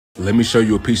Let me show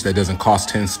you a peach that doesn't cost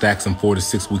 10 stacks and 4 to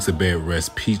 6 weeks of bed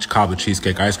rest. Peach cobbler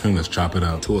cheesecake ice cream. Let's chop it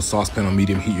up. To a saucepan on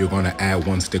medium heat, you're going to add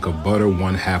 1 stick of butter,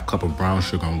 1/2 cup of brown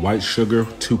sugar and white sugar,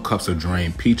 2 cups of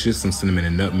drained peaches, some cinnamon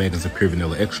and nutmeg, and some pure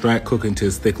vanilla extract. Cook until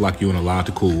it's thick like you and allow it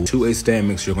to cool. To a stand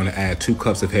mix, you're going to add 2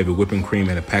 cups of heavy whipping cream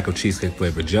and a pack of cheesecake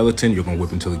flavored gelatin. You're going to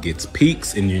whip until it gets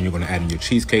peaks, and then you're going to add in your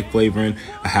cheesecake flavoring,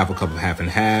 a 1/2 cup of half and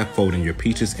half, fold in your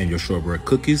peaches and your shortbread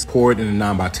cookies. Pour it in a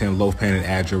 9x10 loaf pan and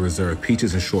add your reserved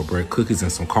peaches and shortbread cookies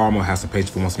and some caramel. Have some patience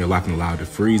for once in your life and allow it to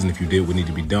freeze. And if you did what needed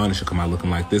to be done, it should come out looking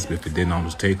like this. But if it didn't, I'll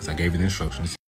just take because I gave you the instructions.